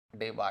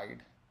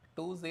divide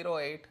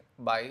 208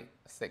 by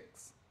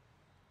 6.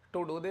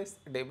 To do this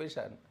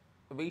division,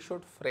 we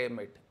should frame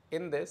it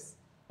in this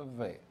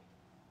way.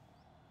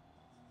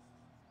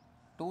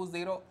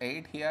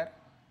 208 here,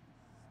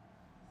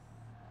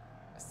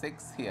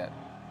 6 here.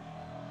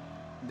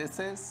 This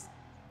is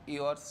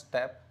your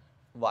step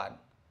 1.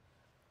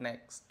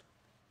 Next,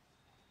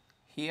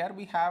 here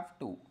we have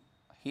 2,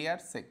 here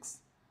 6.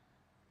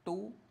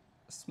 2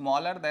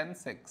 smaller than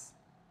 6.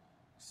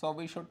 So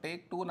we should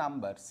take two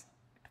numbers,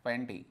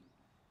 20.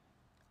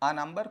 A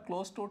number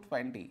close to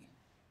 20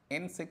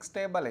 in 6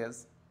 table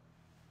is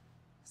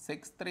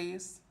 6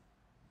 3s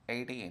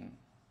 18.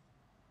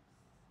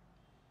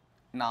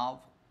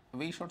 Now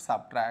we should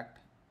subtract,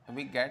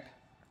 we get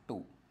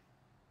 2.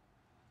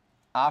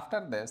 After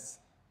this,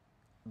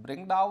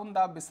 bring down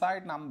the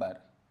beside number,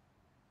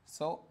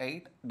 so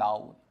 8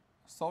 down,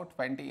 so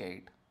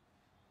 28.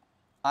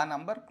 A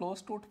number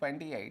close to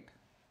 28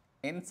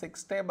 in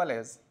 6 table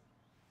is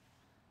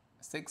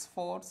 6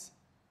 4s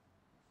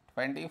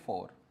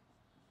 24.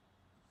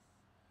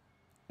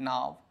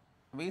 Now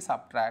we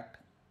subtract,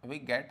 we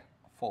get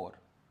 4.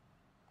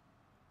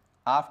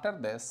 After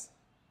this,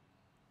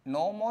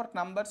 no more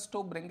numbers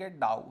to bring it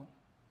down.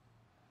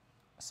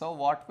 So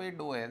what we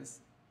do is,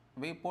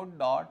 we put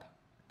dot,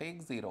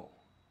 take 0,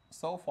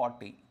 so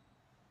 40.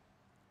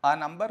 A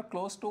number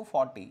close to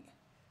 40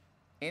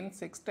 in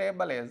 6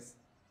 table is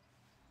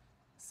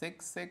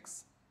 6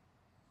 6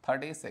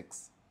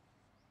 36.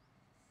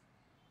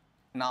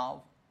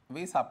 Now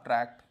we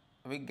subtract,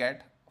 we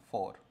get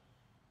 4.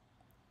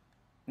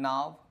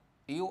 Now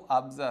you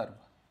observe,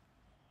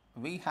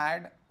 we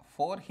had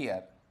 4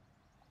 here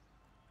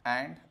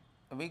and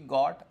we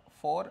got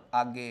 4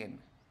 again.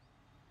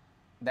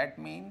 That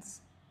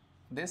means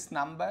this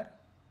number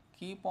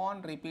keep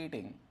on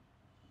repeating.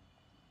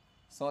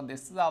 So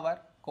this is our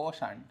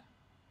quotient.